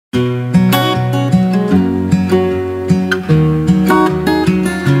What's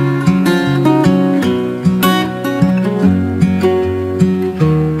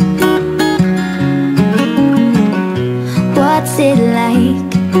it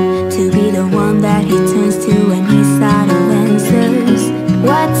like to be the one that he turns to when he's out of answers?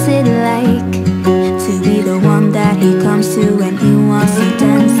 What's it like to be the one that he comes to when he wants to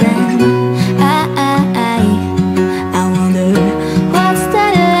dance? And I wonder what's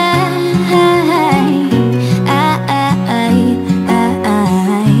that like?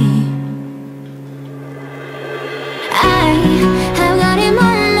 I've got him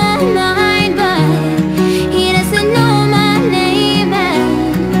on my mind, but he doesn't know my name,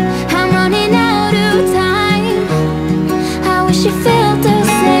 and I'm running out of time. I wish you felt the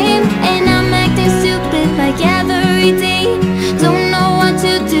same, and I'm acting stupid like every day. Don't know what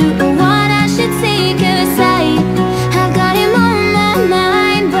to do or what I should say, 'cause I've got him on my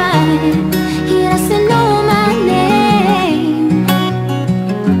mind, but he doesn't know my name.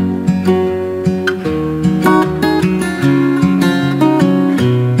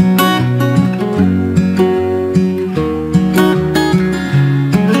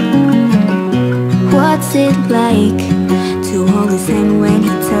 What's it like to hold his hand when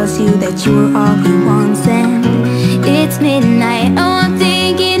he tells you that you're all he wants? And it's midnight, oh, I'm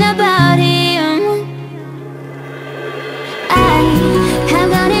thinking about him. I have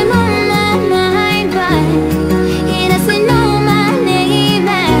got him on my mind, but he doesn't know my name,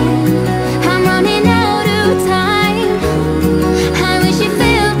 and I'm running out of time. I wish you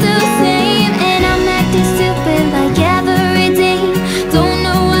felt the same, and I'm acting stupid like every day. Don't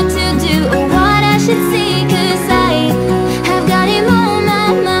know what to do or what I should say, 'cause I've got him on my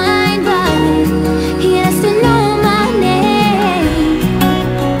mind, but he doesn't know my name.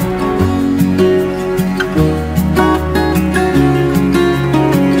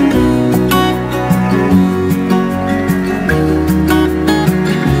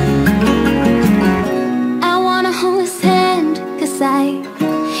 I wanna hold his hand, 'cause I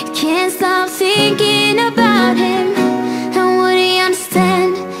can't stop thinking about him. And would he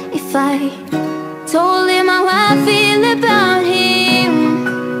understand if I told